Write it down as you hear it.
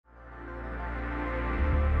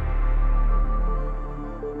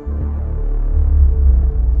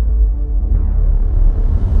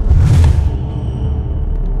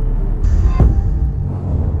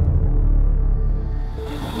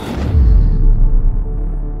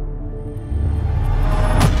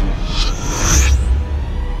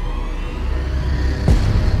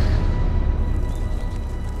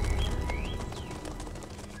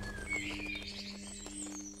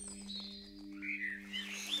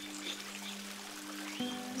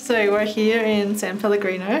So we're here in San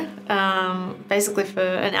Pellegrino, basically for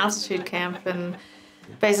an altitude camp, and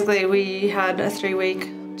basically we had a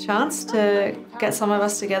 3-week chance to get some of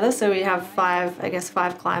us together. So we have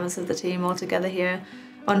five climbers of the team all together here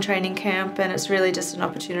on training camp, and it's really just an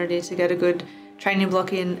opportunity to get a good training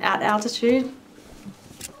block in at altitude.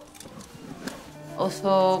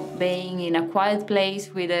 Also, being in a quiet place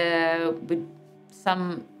with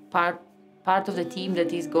some part of the team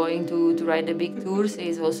that is going to ride the big tours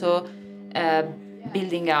is also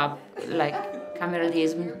building up like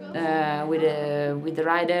camaraderism with the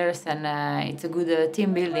riders, and it's a good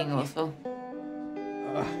team building also.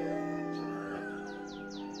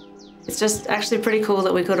 It's just actually pretty cool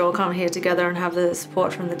that we could all come here together and have the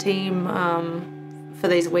support from the team for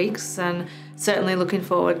these weeks, and certainly looking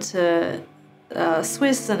forward to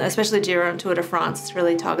Swiss and especially Giro and Tour de France. It's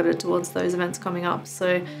really targeted towards those events coming up.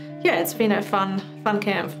 So yeah, it's been a fun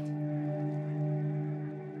camp.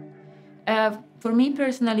 For me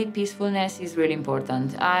personally, peacefulness is really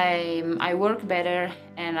important. I work better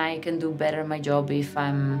and I can do better my job if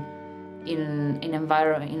I'm in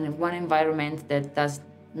one environment that does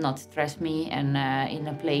not stress me, and in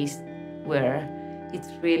a place where it's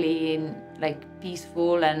really like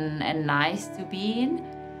peaceful and nice to be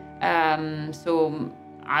in. So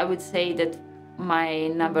I would say that my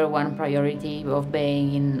number one priority of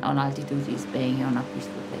being on altitude is being on a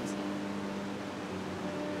peaceful place.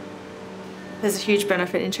 There's a huge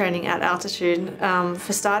benefit in training at altitude.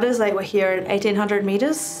 For starters, we're here at 1,800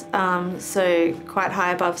 meters, so quite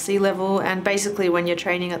high above sea level, and basically when you're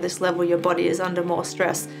training at this level, your body is under more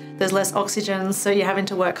stress. There's less oxygen, so you're having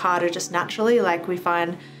to work harder just naturally. Like we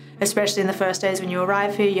find, especially in the first days when you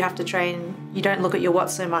arrive here, you have to train, you don't look at your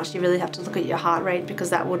watts so much, you really have to look at your heart rate,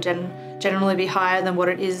 because that will generally be higher than what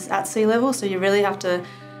it is at sea level. So you really have to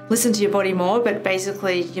listen to your body more, but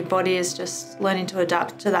basically your body is just learning to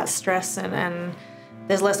adapt to that stress, and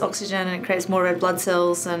there's less oxygen and it creates more red blood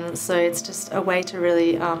cells, and so it's just a way to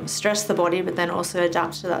really stress the body, but then also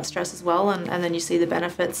adapt to that stress as well, and then you see the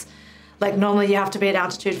benefits. Like normally you have to be at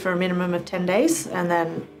altitude for a minimum of 10 days, and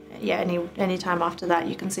then yeah, any time after that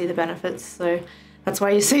you can see the benefits. So that's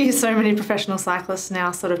why you see so many professional cyclists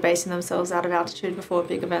now sort of basing themselves out of altitude before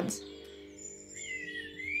big events.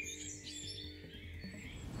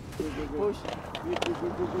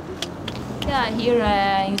 Yeah, here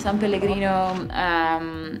in San Pellegrino,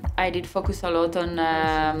 I did focus a lot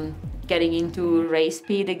on getting into race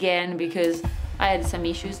speed again, because I had some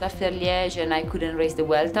issues after Liège and I couldn't race the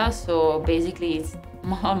Vuelta. So basically it's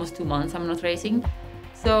almost 2 months I'm not racing.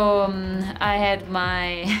 So I had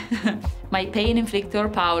my my pain inflictor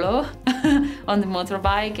Paolo on the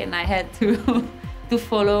motorbike, and I had to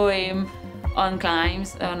follow him on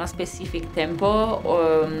climbs on a specific tempo,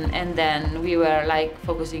 and then we were like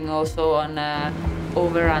focusing also on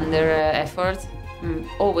over-under effort,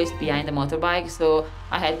 always behind the motorbike. So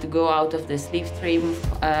I had to go out of the slipstream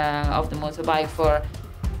of the motorbike for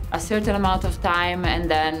a certain amount of time,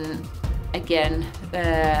 and then again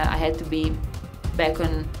I had to be back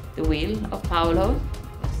on the wheel of Paolo.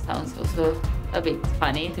 Sounds also a bit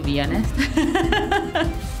funny, to be honest.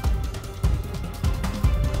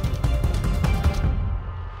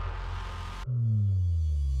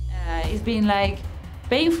 It's been like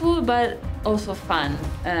painful but also fun.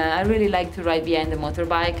 I really like to ride behind the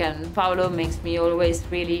motorbike, and Paolo makes me always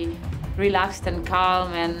really relaxed and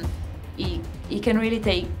calm, and he can really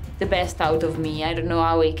take the best out of me. I don't know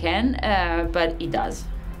how he can, but he does.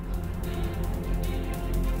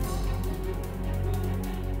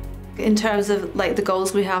 In terms of like the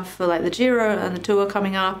goals we have for like the Giro and the Tour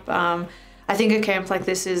coming up, I think a camp like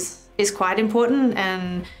this is quite important.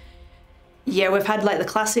 And yeah, we've had like the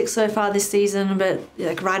classics so far this season, but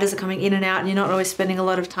like riders are coming in and out and you're not always spending a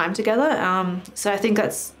lot of time together. So I think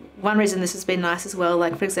that's one reason this has been nice as well.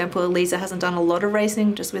 Like for example, Elisa hasn't done a lot of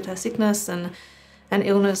racing just with her sickness and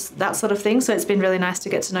illness, that sort of thing. So it's been really nice to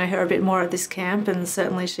get to know her a bit more at this camp, and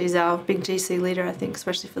certainly she's our big GC leader, I think,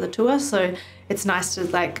 especially for the Tour. So it's nice to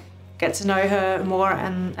like get to know her more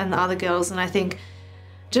and the other girls. And I think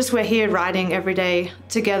just we're here riding every day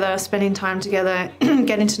together, spending time together,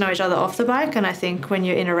 getting to know each other off the bike. And I think when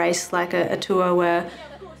you're in a race like a Tour where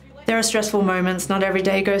there are stressful moments, not every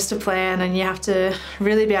day goes to plan, and you have to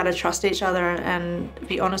really be able to trust each other and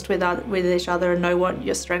be honest with each other and know what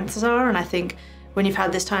your strengths are. And I think when you've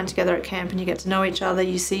had this time together at camp and you get to know each other,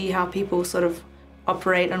 you see how people sort of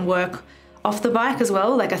operate and work off the bike as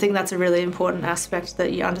well. Like I think that's a really important aspect,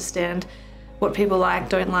 that you understand what people like,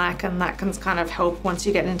 don't like, and that can kind of help once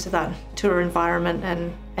you get into that Tour environment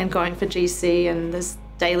and going for GC, and there's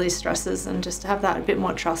daily stresses, and just to have that a bit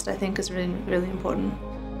more trust, I think, is really, really important.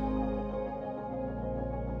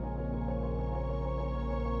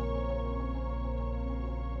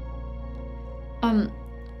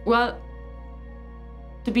 Well,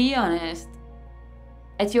 to be honest,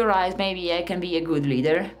 at your eyes, maybe I can be a good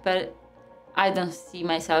leader, but I don't see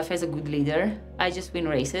myself as a good leader. I just win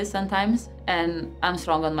races sometimes, and I'm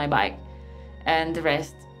strong on my bike, and the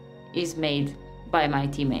rest is made by my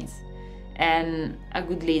teammates. And a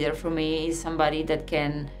good leader for me is somebody that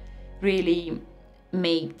can really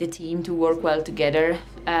make the team to work well together,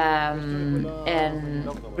 and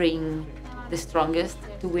bring the strongest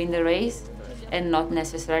to win the race, and not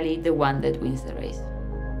necessarily the one that wins the race.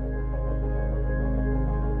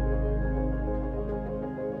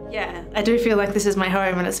 Yeah, I do feel like this is my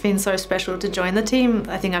home, and it's been so special to join the team.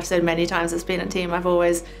 I think I've said many times it's been a team I've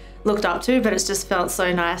always looked up to, but it's just felt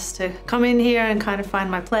so nice to come in here and kind of find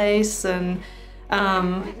my place. And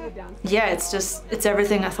yeah, it's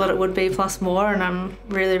everything I thought it would be plus more, and I'm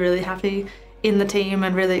really, really happy in the team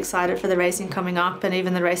and really excited for the racing coming up, and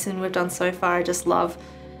even the racing we've done so far. I just love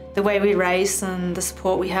the way we race and the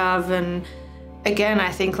support we have. And again,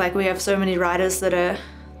 I think like we have so many riders that are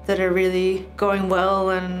really going well,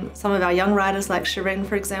 and some of our young riders like Shireen,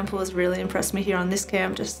 for example, has really impressed me here on this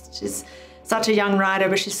camp. She's such a young rider,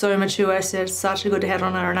 but she's so mature, so it's such a good head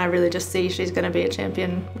on her, and I really just see she's going to be a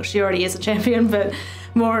champion. Well, she already is a champion, but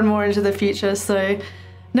more and more into the future. So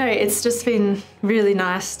no, it's just been really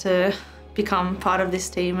nice to become part of this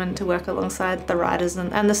team and to work alongside the riders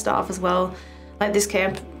and the staff as well. Like, this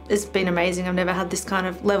camp has been amazing. I've never had this kind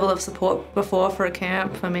of level of support before for a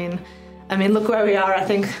camp. I mean, look where we are. I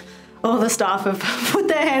think all the staff have put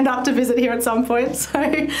their hand up to visit here at some point,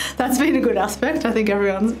 so that's been a good aspect. I think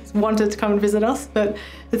everyone's wanted to come and visit us, but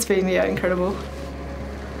it's been, yeah, incredible.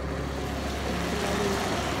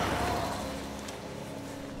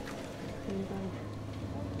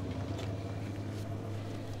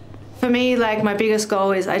 For me, like, my biggest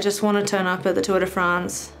goal is I just want to turn up at the Tour de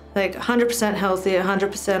France like 100% healthy,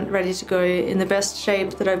 100% ready to go, in the best shape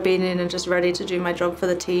that I've been in, and just ready to do my job for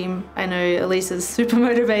the team. I know Elisa's super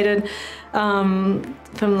motivated from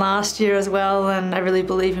last year as well, and I really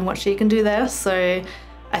believe in what she can do there. So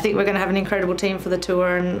I think we're going to have an incredible team for the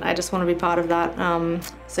Tour, and I just want to be part of that.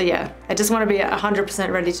 So yeah, I just want to be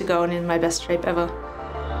 100% ready to go and in my best shape ever.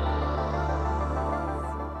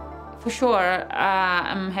 For sure,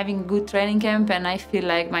 I'm having a good training camp, and I feel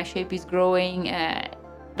like my shape is growing.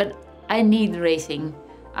 But I need racing,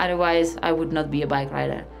 otherwise I would not be a bike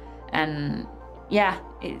rider. And yeah,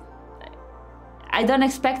 I don't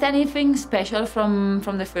expect anything special from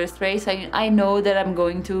the first race. I know that I'm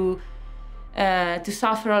going to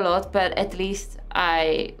suffer a lot, but at least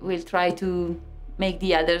I will try to make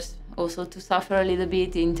the others also to suffer a little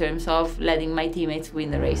bit in terms of letting my teammates win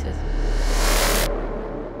the races.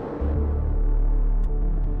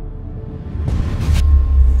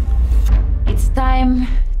 It's time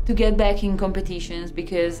to get back in competitions,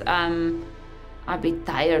 because I'm a bit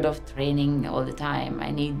tired of training all the time. I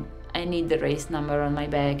need the race number on my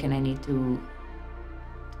back, and I need to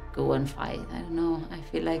go and fight. I don't know, I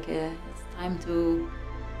feel like it's time to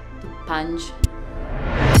punch.